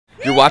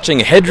You're watching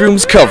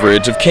HeadRoom's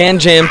coverage of Can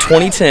Jam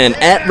 2010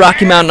 at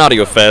Rocky Mountain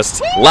Audio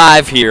Fest,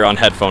 live here on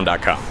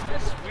headphone.com.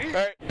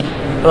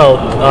 Hello,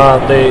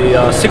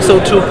 the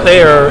 602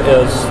 player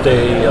is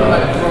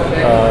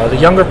the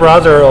younger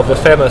brother of the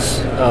famous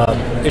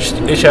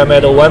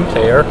HM-601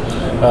 player.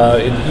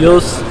 It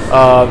uses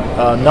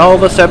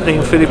novel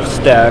sampling Philips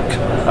stack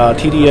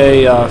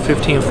TDA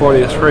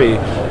 1543.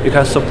 You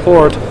can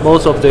support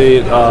most of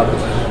the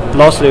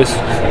lossless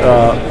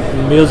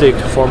music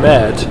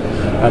format,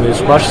 and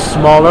it's much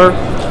smaller,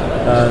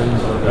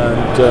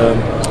 and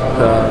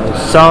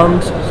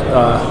sound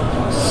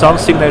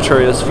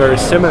signature is very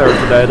similar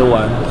to the other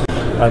one,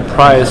 and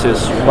price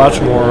is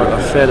much more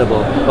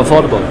affordable.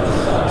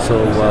 So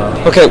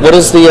okay, what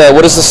does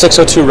the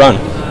 602 run?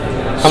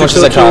 How much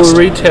does that cost? 602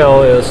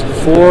 retail is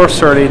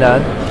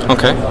 $439.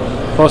 Okay.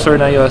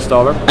 $439 US.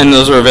 And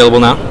those are available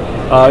now?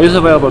 It's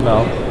available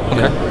now.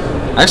 Okay.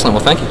 Yeah. Excellent.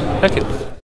 Well, thank you. Thank you.